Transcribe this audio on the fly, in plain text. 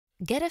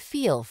Get a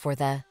feel for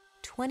the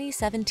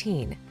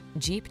 2017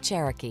 Jeep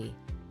Cherokee.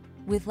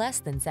 With less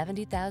than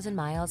 70,000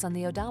 miles on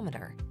the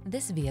odometer,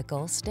 this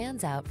vehicle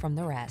stands out from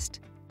the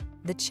rest.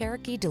 The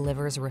Cherokee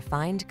delivers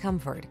refined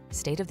comfort,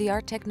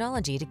 state-of-the-art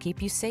technology to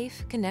keep you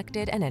safe,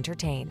 connected, and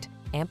entertained,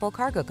 ample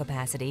cargo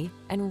capacity,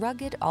 and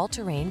rugged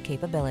all-terrain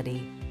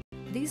capability.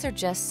 These are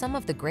just some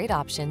of the great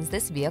options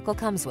this vehicle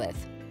comes with: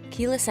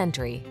 keyless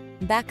entry,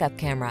 backup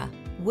camera,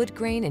 wood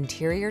grain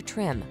interior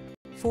trim,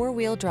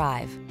 four-wheel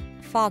drive,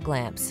 fog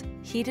lamps,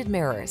 heated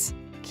mirrors,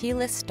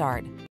 keyless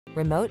start,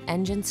 remote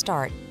engine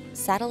start,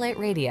 satellite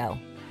radio,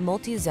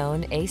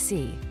 multi-zone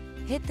AC.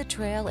 Hit the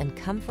trail in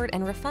comfort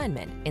and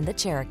refinement in the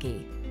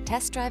Cherokee.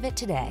 Test drive it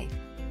today.